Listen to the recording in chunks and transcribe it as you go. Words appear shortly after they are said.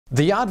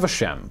The Yad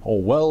Vashem,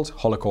 or World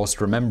Holocaust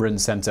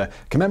Remembrance Center,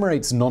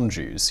 commemorates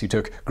non-Jews who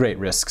took great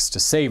risks to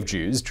save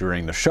Jews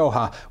during the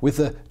Shoah with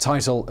the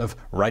title of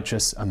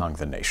Righteous Among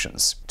the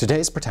Nations.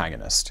 Today's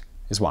protagonist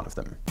is one of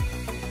them.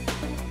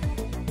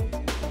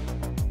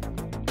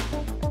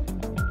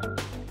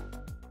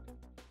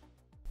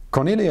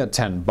 Cornelia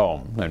Ten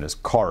Boom, known as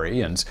Corrie,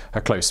 and her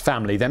close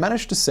family, they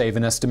managed to save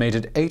an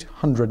estimated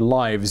 800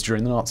 lives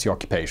during the Nazi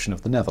occupation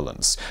of the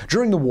Netherlands.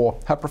 During the war,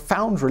 her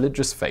profound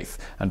religious faith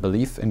and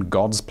belief in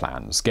God's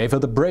plans gave her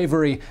the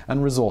bravery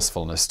and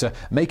resourcefulness to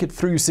make it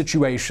through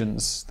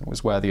situations that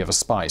was worthy of a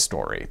spy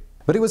story.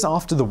 But it was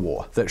after the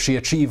war that she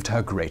achieved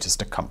her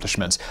greatest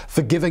accomplishment,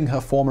 forgiving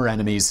her former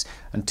enemies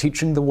and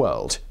teaching the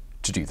world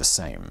to do the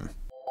same.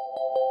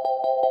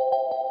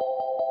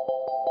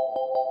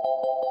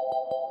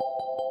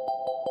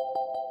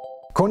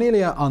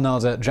 Cornelia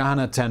Arnaldo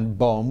Johanna Ten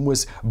Boom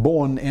was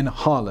born in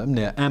Haarlem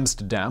near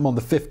Amsterdam on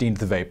the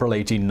 15th of April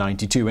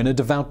 1892 in a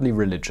devoutly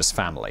religious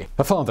family.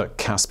 Her father,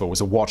 Casper, was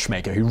a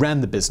watchmaker who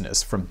ran the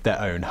business from their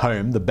own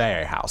home, the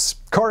Beyer House.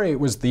 Corrie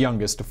was the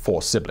youngest of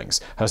 4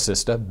 siblings, her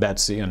sister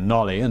Betsy and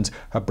Nolly, and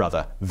her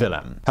brother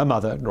Willem. Her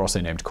mother,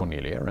 also named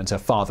Cornelia, and her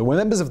father were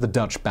members of the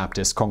Dutch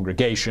Baptist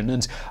congregation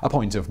and a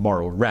point of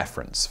moral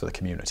reference for the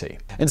community.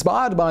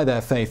 Inspired by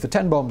their faith, the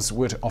Ten Booms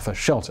would offer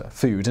shelter,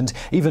 food, and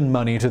even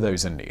money to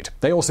those in need.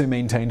 They also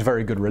maintained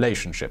very good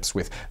relationships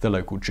with the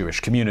local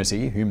Jewish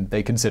community, whom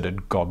they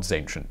considered God's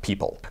ancient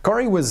people.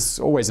 Corrie was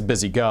always a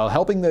busy girl,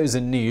 helping those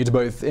in need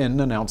both in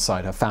and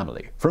outside her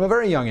family. From a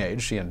very young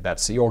age, she and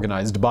Betsy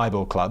organized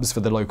Bible clubs for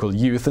the local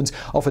youth and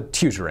offered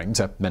tutoring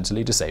to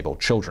mentally disabled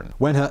children.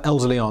 When her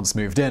elderly aunts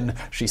moved in,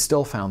 she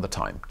still found the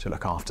time to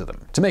look after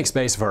them. To make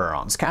space for her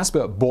aunts,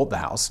 Casper bought the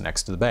house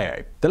next to the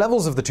Beyer. The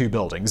levels of the 2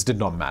 buildings did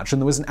not match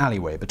and there was an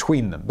alleyway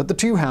between them, but the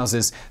 2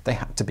 houses, they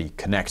had to be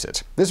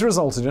connected. This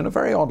resulted in a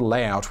very odd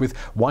layout with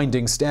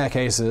winding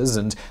staircases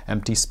and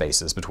empty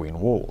spaces between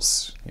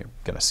walls. You're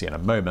going to see in a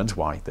moment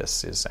why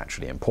this is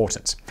actually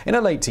important. In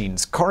her late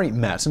teens, Corrie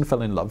met and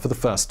fell in love for the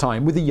first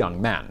time with a young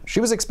man.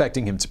 She was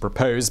expecting him to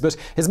propose, but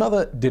his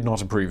mother did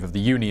not approve of the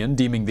union,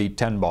 deeming the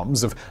Ten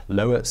Booms of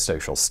lower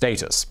social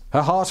status.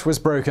 Her heart was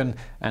broken,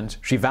 and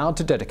she vowed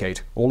to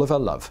dedicate all of her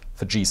love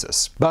for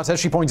Jesus. But as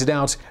she pointed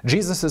out,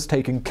 Jesus has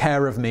taken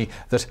care of me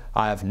that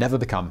I have never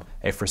become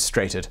a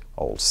frustrated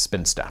old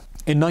spinster.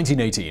 In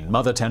 1918,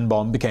 Mother Ten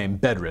Boom became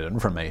bedridden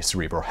from a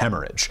cerebral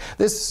hemorrhage.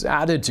 This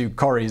added to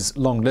Corrie's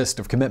long list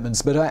of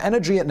commitments, but her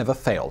energy had never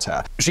failed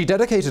her. She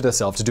dedicated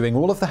herself to doing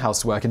all of the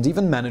housework and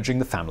even managing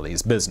the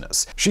family's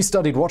business. She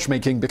studied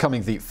watchmaking,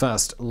 becoming the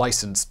first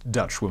licensed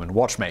Dutch woman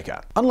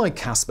watchmaker. Unlike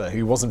Casper,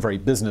 who wasn't very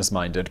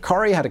business-minded,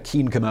 Corrie had a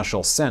keen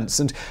commercial sense,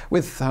 and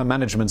with her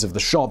management of the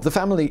shop, the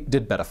family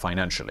did better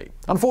financially.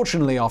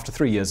 Unfortunately, after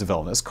 3 years of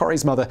illness,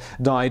 Corrie's mother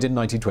died in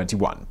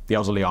 1921. The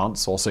elderly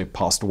aunts also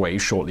passed away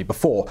shortly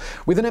before.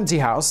 With an empty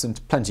house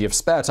and plenty of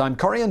spare time,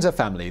 Corrie and her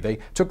family, they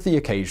took the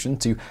occasion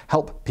to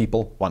help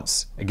people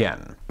once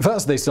again.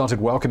 First, they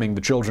started welcoming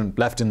the children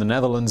left in the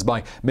Netherlands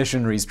by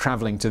missionaries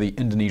traveling to the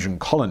Indonesian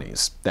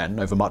colonies. Then,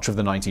 over much of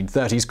the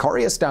 1930s,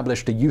 Corrie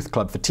established a youth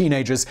club for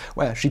teenagers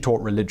where she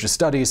taught religious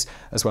studies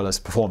as well as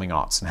performing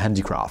arts and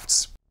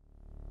handicrafts.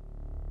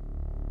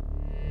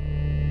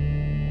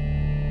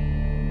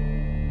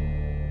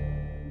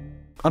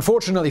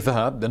 Unfortunately for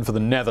her, and for the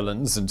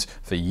Netherlands, and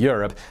for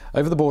Europe,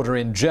 over the border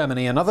in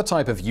Germany, another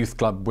type of youth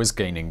club was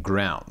gaining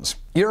ground.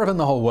 Europe and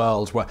the whole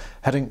world were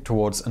heading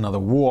towards another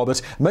war,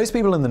 but most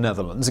people in the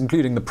Netherlands,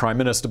 including the Prime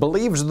Minister,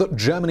 believed that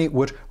Germany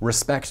would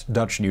respect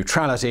Dutch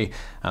neutrality,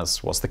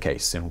 as was the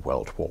case in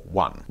World War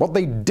I. What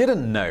they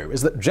didn't know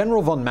is that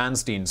General von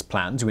Manstein's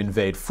plan to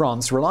invade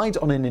France relied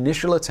on an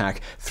initial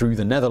attack through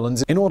the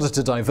Netherlands in order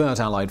to divert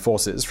Allied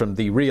forces from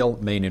the real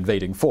main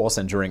invading force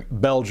entering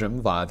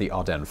Belgium via the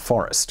Ardennes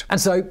forest. And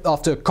so,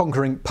 after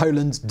conquering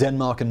Poland,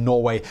 Denmark, and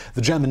Norway,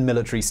 the German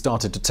military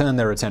started to turn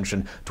their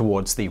attention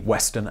towards the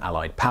Western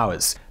Allied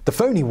powers. The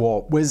phony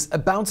war was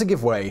about to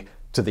give way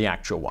to the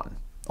actual one.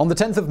 On the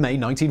 10th of May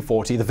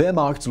 1940, the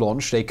Wehrmacht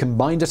launched a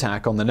combined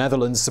attack on the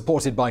Netherlands,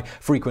 supported by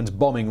frequent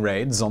bombing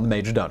raids on the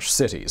major Dutch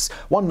cities.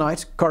 One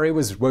night, Corrie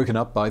was woken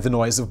up by the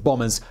noise of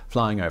bombers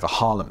flying over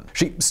Haarlem.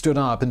 She stood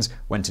up and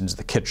went into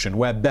the kitchen,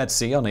 where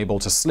Betsy, unable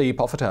to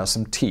sleep, offered her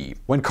some tea.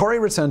 When Corrie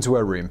returned to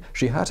her room,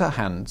 she hurt her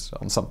hand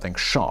on something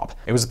sharp.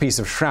 It was a piece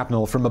of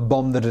shrapnel from a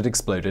bomb that had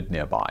exploded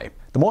nearby.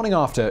 The morning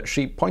after,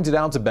 she pointed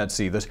out to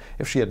Betsy that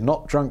if she had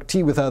not drunk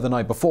tea with her the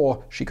night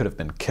before, she could have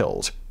been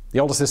killed. The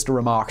older sister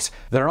remarked,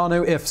 "There are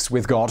no ifs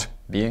with God.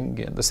 Being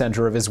in the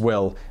center of his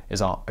will is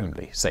our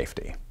only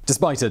safety."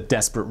 Despite a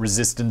desperate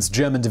resistance,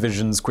 German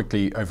divisions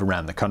quickly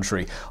overran the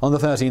country. On the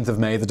 13th of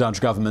May, the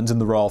Dutch government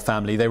and the royal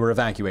family, they were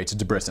evacuated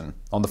to Britain.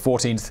 On the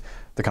 14th,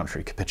 the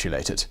country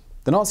capitulated.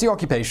 The Nazi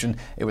occupation,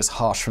 it was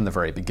harsh from the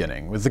very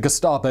beginning, with the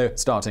Gestapo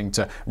starting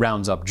to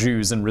round up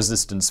Jews and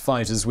resistance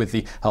fighters with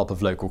the help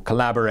of local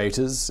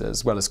collaborators,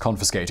 as well as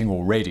confiscating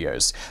all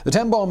radios. The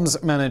Ten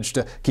Booms managed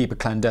to keep a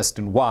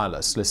clandestine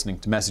wireless, listening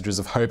to messages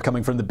of hope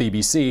coming from the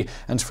BBC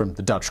and from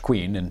the Dutch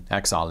Queen in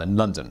exile in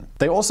London.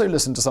 They also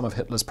listened to some of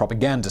Hitler's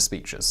propaganda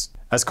speeches.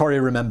 As Corrie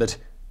remembered,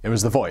 It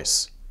was the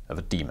voice of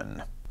a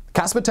demon.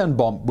 Corrie Ten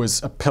Boom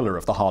was a pillar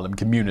of the Harlem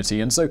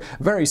community, and so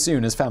very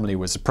soon his family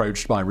was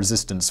approached by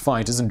resistance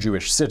fighters and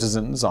Jewish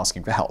citizens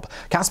asking for help.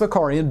 Casper,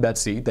 Corrie, and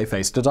Betsy, they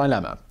faced a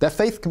dilemma. Their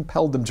faith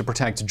compelled them to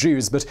protect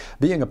Jews, but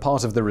being a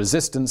part of the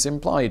resistance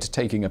implied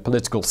taking a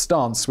political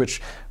stance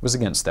which was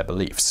against their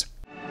beliefs.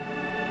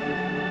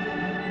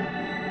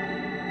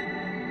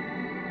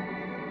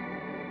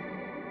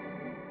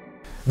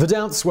 The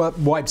doubts were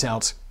wiped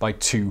out by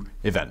two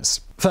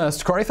events.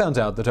 First, Corrie found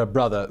out that her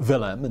brother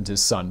Willem and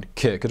his son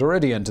Kik had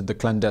already entered the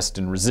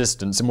clandestine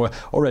resistance and were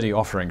already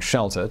offering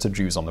shelter to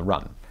Jews on the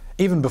run.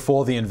 Even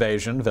before the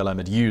invasion, Willem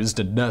had used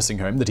a nursing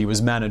home that he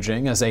was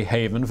managing as a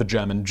haven for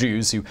German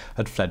Jews who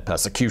had fled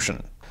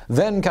persecution.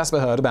 Then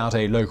Casper heard about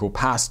a local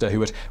pastor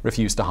who had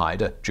refused to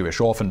hide a Jewish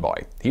orphan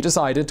boy. He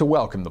decided to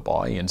welcome the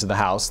boy into the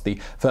house, the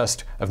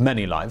first of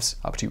many lives,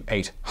 up to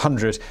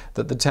 800,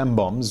 that the Ten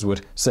Booms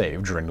would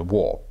save during the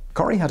war.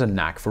 Corrie had a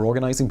knack for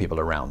organizing people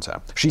around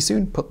her. She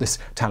soon put this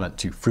talent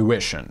to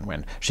fruition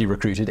when she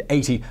recruited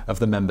 80 of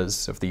the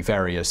members of the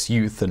various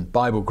youth and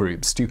Bible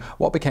groups to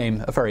what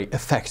became a very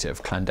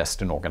effective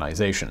clandestine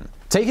organization.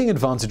 Taking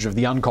advantage of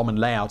the uncommon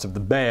layout of the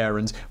Bear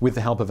and with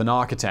the help of an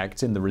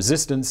architect in the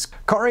resistance,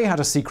 Corrie had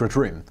a secret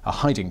room, a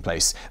hiding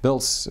place,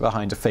 built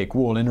behind a fake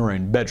wall in her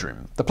own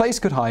bedroom. The place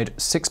could hide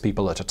 6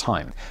 people at a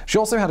time. She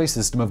also had a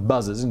system of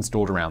buzzers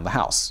installed around the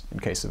house. In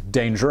case of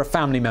danger, a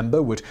family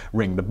member would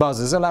ring the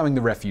buzzers, allowing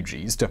the refugees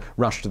to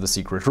rush to the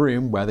secret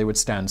room where they would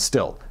stand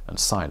still and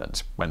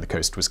silent. When the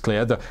coast was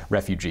clear, the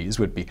refugees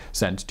would be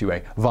sent to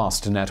a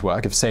vast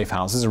network of safe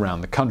houses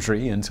around the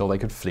country until they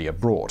could flee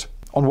abroad.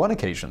 On one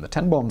occasion, the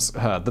Ten Booms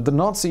heard that the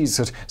Nazis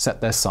had set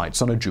their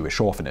sights on a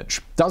Jewish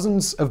orphanage.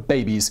 Dozens of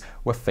babies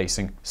were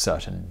facing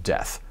certain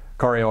death.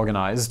 Corrie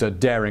organized a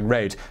daring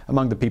raid.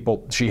 Among the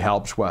people she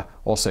helped were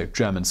also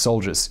German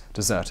soldiers,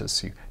 deserters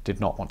who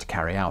did not want to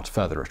carry out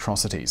further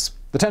atrocities.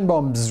 The Ten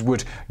Booms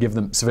would give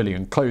them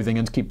civilian clothing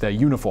and keep their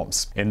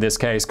uniforms. In this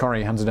case,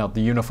 Corrie handed out the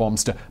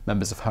uniforms to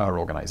members of her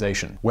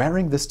organization.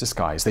 Wearing this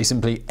disguise, they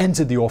simply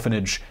entered the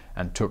orphanage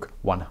and took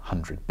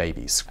 100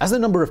 babies. As the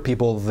number of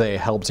people they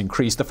helped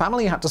increased, the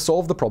family had to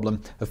solve the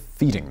problem of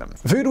feeding them.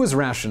 Food was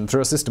rationed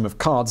through a system of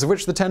cards, of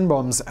which the Ten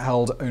Booms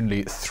held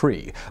only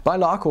 3. By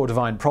luck or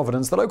divine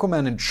providence, the local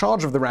man in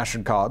charge of the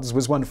ration cards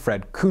was one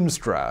Fred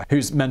Koenstra,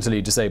 whose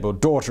mentally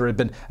disabled daughter had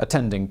been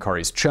attending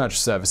Corrie's church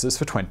services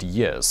for 20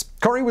 years.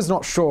 Corrie was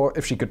not sure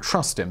if she could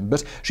trust him,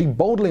 but she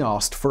boldly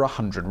asked for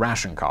 100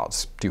 ration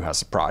cards. To her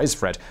surprise,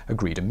 Fred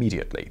agreed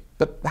immediately.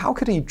 But how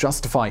could he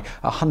justify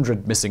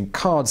 100 missing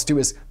cards to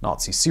his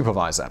Nazi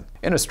supervisor?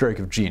 In a stroke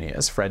of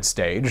genius, Fred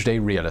staged a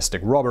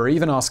realistic robbery,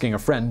 even asking a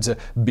friend to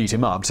beat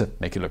him up to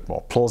make it look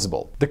more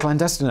plausible. The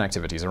clandestine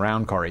activities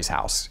around Corrie's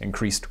house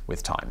increased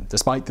with time,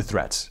 despite the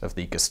threat of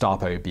the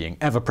Gestapo being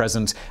ever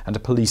present and a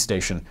police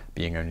station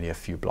being only a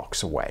few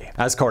blocks away.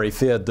 As Corrie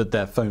feared that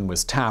their phone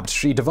was tapped,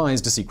 she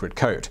devised a secret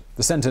code.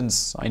 The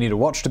sentence, "I need a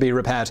watch to be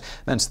repaired,"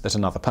 meant that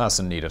another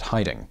person needed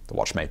hiding. The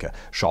watchmaker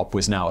shop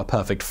was now a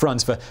perfect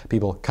front for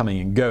people coming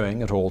and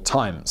going at all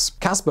times.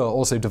 Casper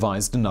also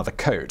devised another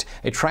code,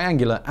 a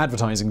triangular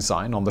advertising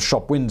sign on the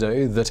shop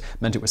window that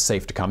meant it was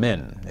safe to come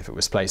in. If it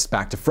was placed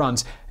back to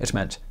front, it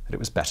meant that it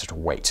was better to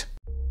wait.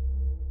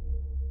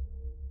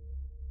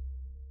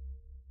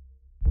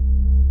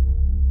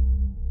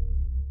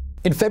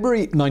 In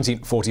February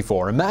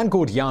 1944, a man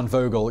called Jan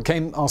Vogel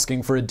came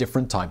asking for a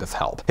different type of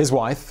help. His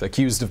wife,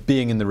 accused of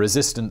being in the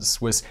resistance,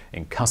 was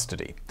in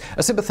custody.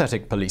 A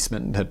sympathetic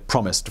policeman had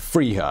promised to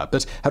free her,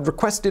 but had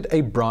requested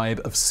a bribe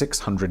of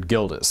 600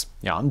 guilders.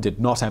 Jan did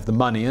not have the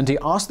money, and he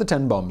asked the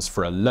Ten Booms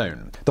for a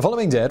loan. The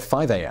following day at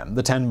 5 a.m.,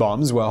 the Ten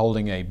Booms were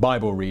holding a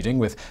Bible reading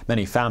with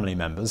many family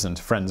members and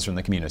friends from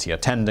the community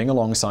attending,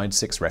 alongside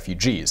 6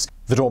 refugees.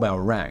 The doorbell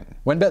rang.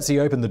 When Betsy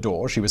opened the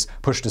door, she was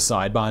pushed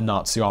aside by a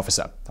Nazi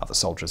officer. Other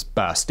soldiers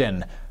burst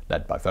in,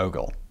 led by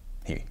Vogel.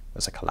 He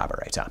was a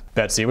collaborator.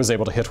 Betsy was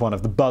able to hit one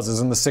of the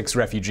buzzers, and the 6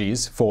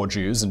 refugees, 4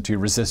 Jews and 2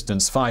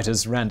 resistance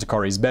fighters, ran to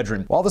Corrie's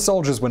bedroom. While the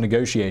soldiers were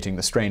negotiating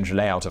the strange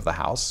layout of the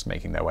house,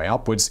 making their way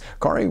upwards,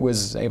 Corrie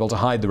was able to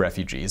hide the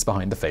refugees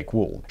behind the fake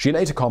wall. She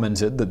later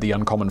commented that the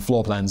uncommon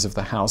floor plans of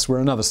the house were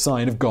another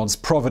sign of God's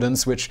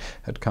providence, which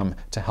had come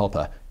to help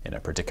her in a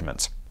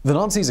predicament. The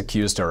Nazis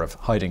accused her of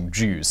hiding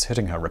Jews,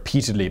 hitting her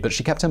repeatedly, but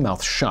she kept her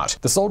mouth shut.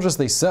 The soldiers,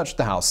 they searched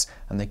the house,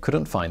 and they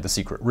couldn't find the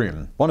secret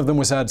room. One of them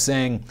was heard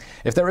saying,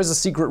 "If there is a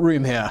secret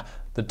room here,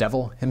 the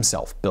devil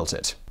himself built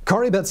it."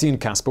 Corrie, Betsy, and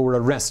Casper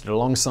were arrested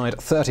alongside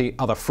 30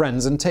 other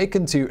friends and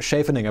taken to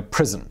Scheveningen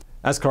prison.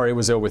 As Corrie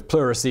was ill with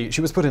pleurisy,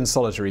 she was put in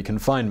solitary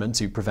confinement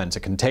to prevent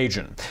a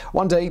contagion.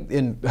 One day,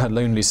 in her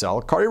lonely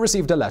cell, Corrie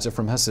received a letter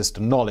from her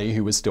sister Nolly,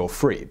 who was still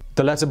free.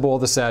 The letter bore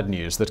the sad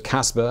news that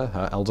Casper,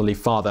 her elderly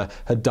father,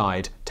 had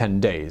died 10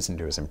 days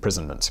into his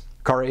imprisonment.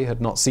 Corrie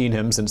had not seen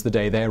him since the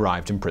day they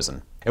arrived in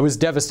prison. It was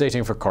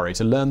devastating for Corrie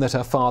to learn that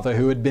her father,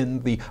 who had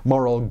been the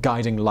moral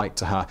guiding light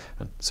to her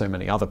and so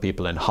many other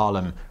people in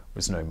Harlem,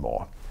 was no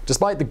more.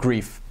 Despite the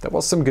grief, there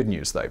was some good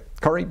news, though.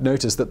 Corrie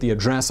noticed that the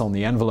address on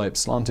the envelope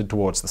slanted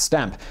towards the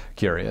stamp.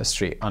 Curious,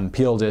 she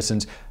unpeeled it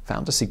and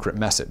found a secret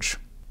message.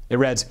 It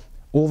read,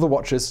 "All the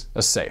watches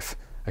are safe,"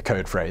 a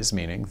code phrase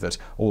meaning that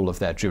all of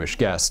their Jewish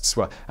guests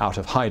were out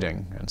of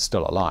hiding and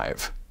still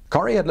alive.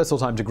 Corrie had little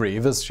time to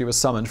grieve as she was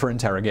summoned for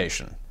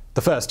interrogation.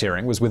 The first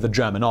hearing was with a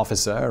German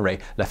officer, a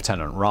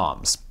Lieutenant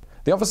Rams.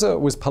 The officer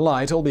was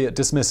polite, albeit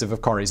dismissive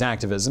of Corrie's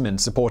activism in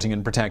supporting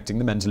and protecting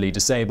the mentally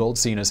disabled,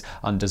 seen as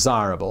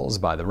undesirables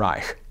by the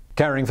Reich.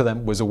 Caring for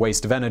them was a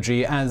waste of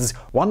energy, as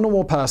one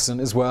normal person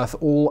is worth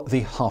all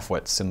the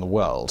half-wits in the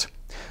world.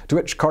 To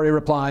which Corrie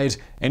replied,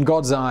 "In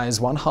God's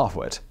eyes, one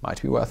half-wit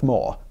might be worth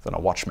more than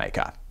a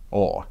watchmaker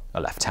or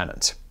a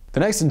lieutenant." The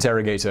next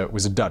interrogator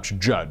was a Dutch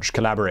judge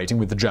collaborating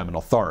with the German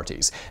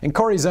authorities. In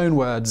Corrie's own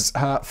words,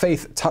 her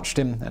faith touched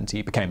him and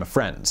he became a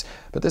friend.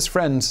 But this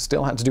friend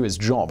still had to do his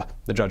job.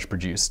 The judge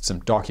produced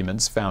some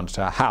documents found at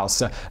her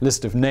house, a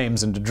list of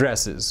names and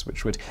addresses,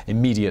 which would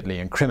immediately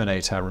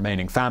incriminate her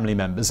remaining family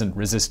members and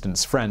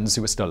resistance friends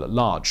who were still at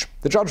large.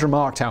 The judge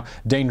remarked how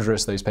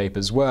dangerous those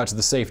papers were to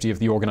the safety of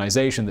the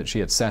organization that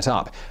she had set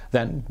up.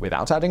 Then,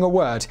 without adding a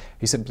word,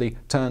 he simply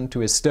turned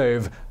to his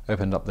stove,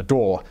 opened up the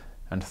door,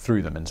 and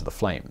threw them into the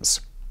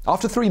flames.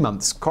 After 3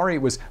 months, Corrie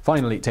was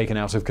finally taken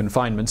out of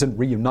confinement and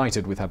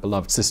reunited with her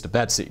beloved sister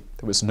Betsy.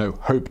 There was no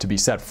hope to be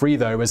set free,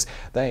 though, as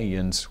they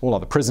and all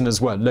other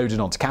prisoners were loaded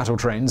onto cattle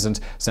trains and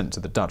sent to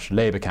the Dutch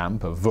labor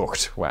camp of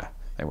Vught, where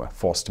they were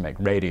forced to make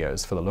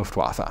radios for the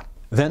Luftwaffe.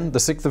 Then the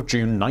 6th of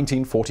June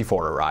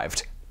 1944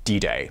 arrived.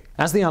 D-Day.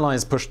 As the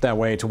Allies pushed their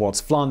way towards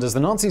Flanders,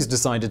 the Nazis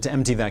decided to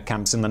empty their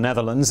camps in the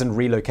Netherlands and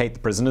relocate the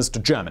prisoners to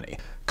Germany.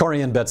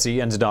 Corrie and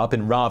Betsy ended up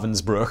in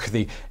Ravensbrück,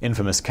 the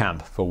infamous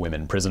camp for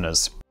women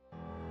prisoners.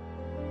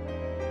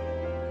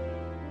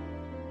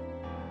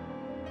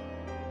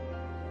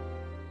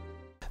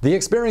 The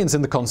experience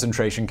in the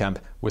concentration camp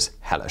was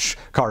hellish.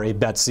 Corrie,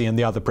 Betsy, and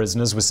the other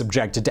prisoners were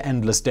subjected to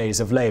endless days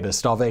of labor,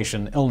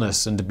 starvation,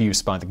 illness, and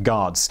abuse by the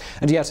guards.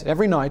 And yet,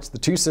 every night, the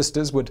two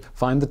sisters would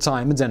find the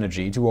time and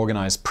energy to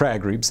organize prayer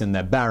groups in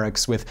their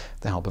barracks with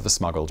the help of a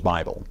smuggled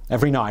Bible.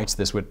 Every night,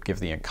 this would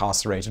give the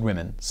incarcerated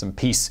women some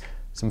peace,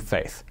 some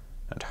faith,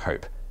 and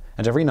hope.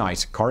 And every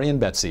night, Corrie and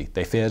Betsy,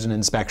 they feared an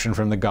inspection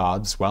from the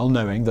guards, well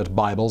knowing that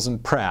Bibles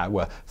and prayer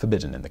were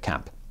forbidden in the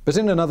camp. But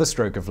in another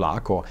stroke of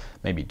luck, or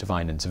maybe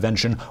divine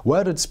intervention,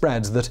 word had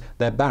spread that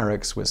their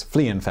barracks was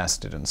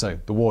flea-infested, and so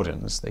the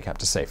wardens, they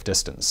kept a safe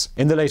distance.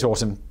 In the late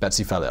autumn,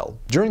 Betsy fell ill.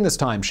 During this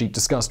time, she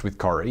discussed with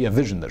Corrie a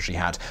vision that she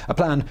had, a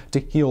plan to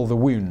heal the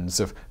wounds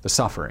of the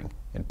suffering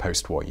in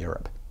post-war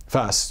Europe.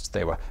 First,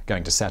 they were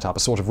going to set up a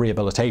sort of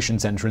rehabilitation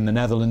center in the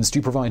Netherlands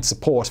to provide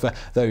support for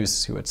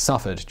those who had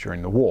suffered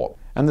during the war.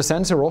 And the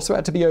center also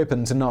had to be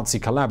open to Nazi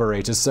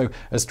collaborators so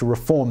as to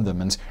reform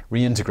them and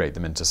reintegrate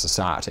them into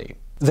society.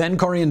 Then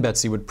Corrie and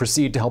Betsy would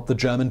proceed to help the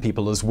German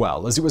people as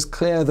well, as it was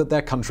clear that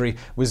their country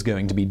was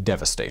going to be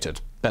devastated.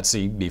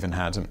 Betsy even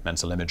had a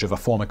mental image of a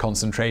former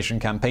concentration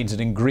camp painted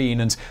in green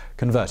and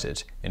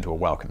converted into a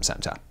welcome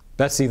center.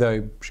 Betsy,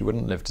 though, she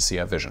wouldn't live to see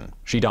her vision.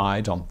 She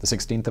died on the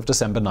 16th of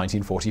December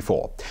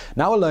 1944.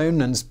 Now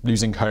alone and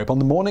losing hope, on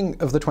the morning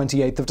of the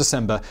 28th of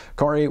December,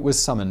 Corrie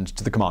was summoned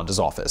to the commander's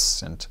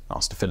office and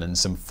asked to fill in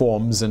some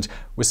forms and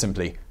was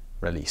simply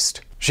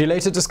released. She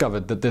later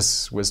discovered that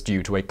this was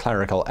due to a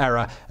clerical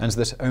error and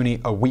that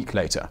only a week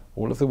later,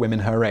 all of the women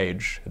her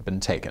age had been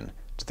taken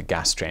to the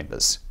gas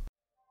chambers.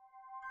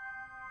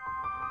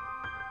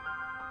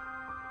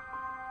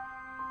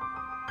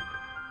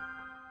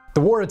 The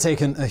war had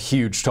taken a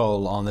huge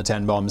toll on the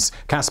Ten Bombs.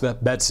 Caspar,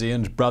 Betsy,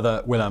 and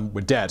brother Willem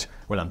were dead.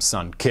 Willem's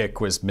son Kik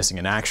was missing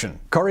in action.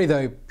 Corrie,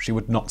 though, she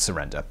would not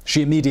surrender.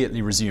 She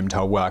immediately resumed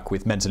her work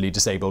with mentally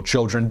disabled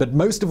children, but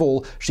most of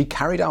all, she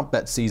carried out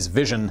Betsy's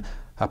vision,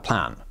 her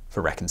plan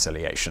for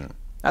reconciliation.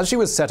 As she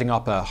was setting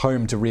up a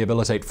home to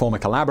rehabilitate former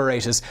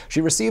collaborators, she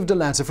received a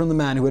letter from the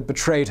man who had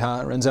betrayed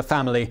her and her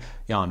family,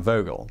 Jan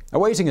Vogel.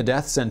 Awaiting a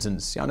death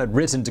sentence, Jan had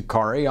written to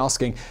Corrie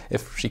asking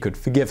if she could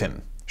forgive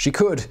him. She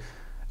could,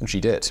 and she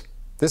did.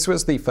 This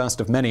was the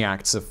first of many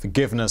acts of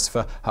forgiveness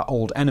for her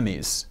old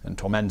enemies and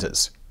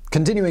tormentors.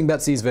 Continuing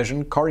Betsy's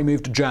vision, Corrie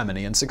moved to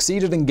Germany and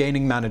succeeded in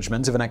gaining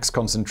management of an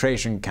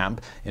ex-concentration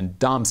camp in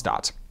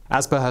Darmstadt.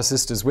 As per her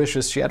sister's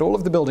wishes, she had all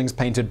of the buildings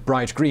painted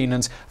bright green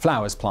and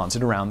flowers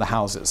planted around the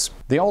houses.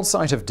 The old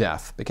site of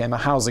death became a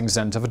housing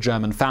center for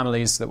German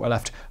families that were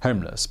left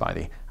homeless by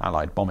the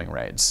Allied bombing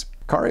raids.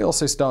 Corrie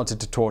also started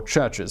to tour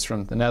churches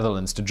from the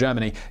Netherlands to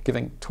Germany,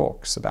 giving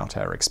talks about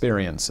her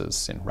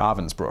experiences in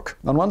Ravensbrück.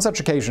 On one such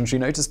occasion, she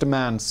noticed a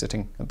man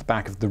sitting at the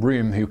back of the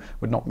room who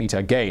would not meet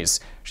her gaze.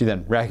 She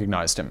then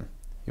recognized him.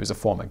 He was a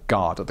former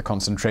guard at the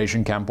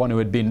concentration camp, one who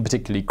had been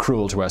particularly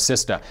cruel to her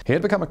sister. He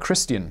had become a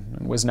Christian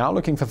and was now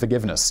looking for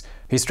forgiveness.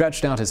 He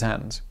stretched out his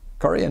hand.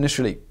 Corrie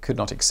initially could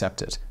not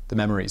accept it. The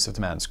memories of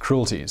the man's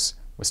cruelties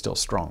were still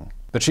strong.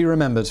 But she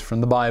remembered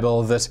from the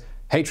Bible that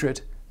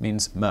hatred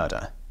means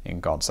murder in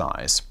God's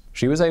eyes.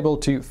 She was able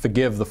to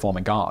forgive the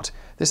former guard.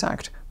 This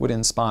act would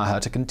inspire her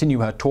to continue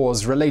her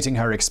tours, relating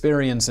her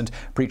experience and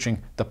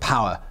preaching the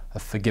power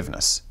of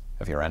forgiveness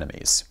of your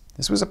enemies.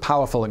 This was a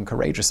powerful and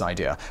courageous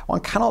idea. One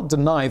cannot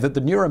deny that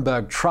the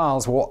Nuremberg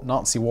trials were what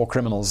Nazi war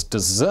criminals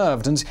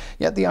deserved, and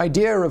yet the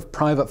idea of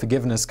private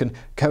forgiveness can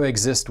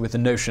coexist with the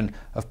notion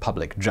of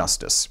public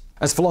justice.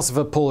 As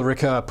philosopher Paul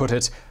Ricoeur put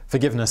it,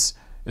 forgiveness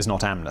is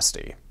not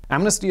amnesty.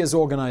 Amnesty is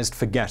organized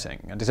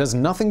forgetting, and it has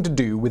nothing to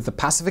do with the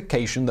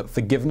pacification that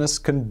forgiveness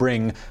can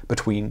bring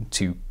between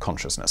two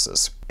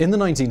consciousnesses. In the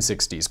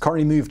 1960s,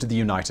 Corrie moved to the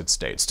United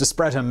States to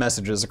spread her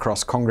messages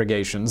across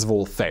congregations of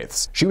all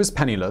faiths. She was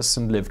penniless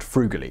and lived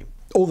frugally.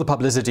 All the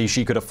publicity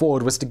she could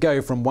afford was to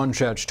go from one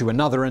church to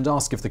another and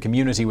ask if the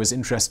community was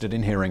interested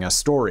in hearing her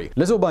story.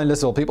 Little by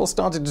little, people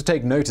started to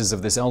take notice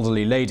of this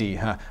elderly lady,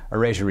 her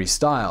oratory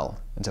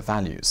style, and her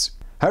values.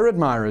 Her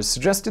admirers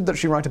suggested that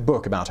she write a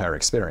book about her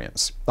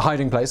experience. The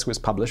Hiding Place was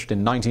published in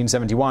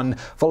 1971,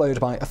 followed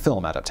by a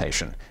film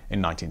adaptation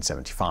in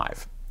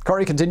 1975.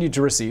 Corrie continued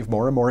to receive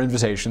more and more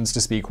invitations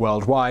to speak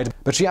worldwide,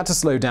 but she had to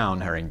slow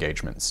down her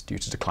engagements due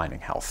to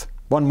declining health.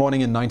 One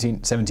morning in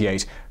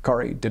 1978,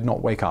 Corrie did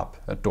not wake up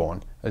at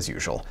dawn as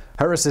usual.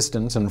 Her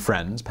assistant and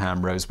friend,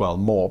 Pam Rosewell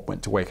Moore,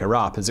 went to wake her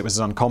up, as it was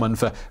uncommon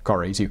for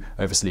Corrie to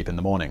oversleep in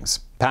the mornings.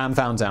 Pam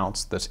found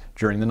out that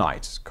during the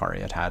night, Corrie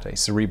had had a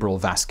cerebral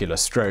vascular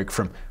stroke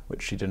from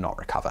which she did not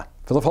recover.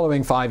 For the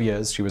following 5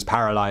 years, she was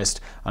paralyzed,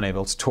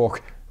 unable to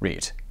talk,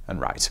 read,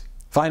 and write.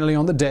 Finally,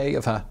 on the day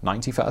of her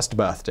 91st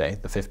birthday,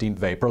 the 15th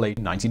of April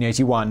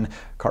 1981,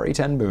 Corrie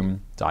Ten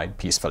Boom died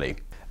peacefully.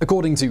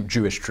 According to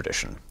Jewish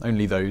tradition,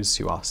 only those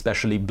who are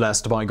specially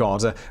blessed by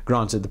God are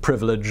granted the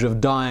privilege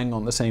of dying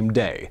on the same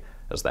day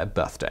as their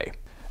birthday.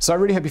 So I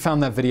really hope you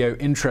found that video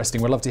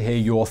interesting. We'd love to hear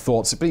your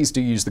thoughts, so please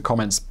do use the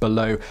comments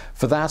below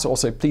for that.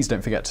 Also, please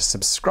don't forget to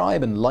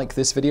subscribe and like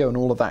this video and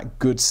all of that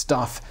good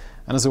stuff.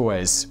 And as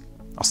always,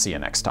 I'll see you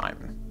next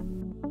time.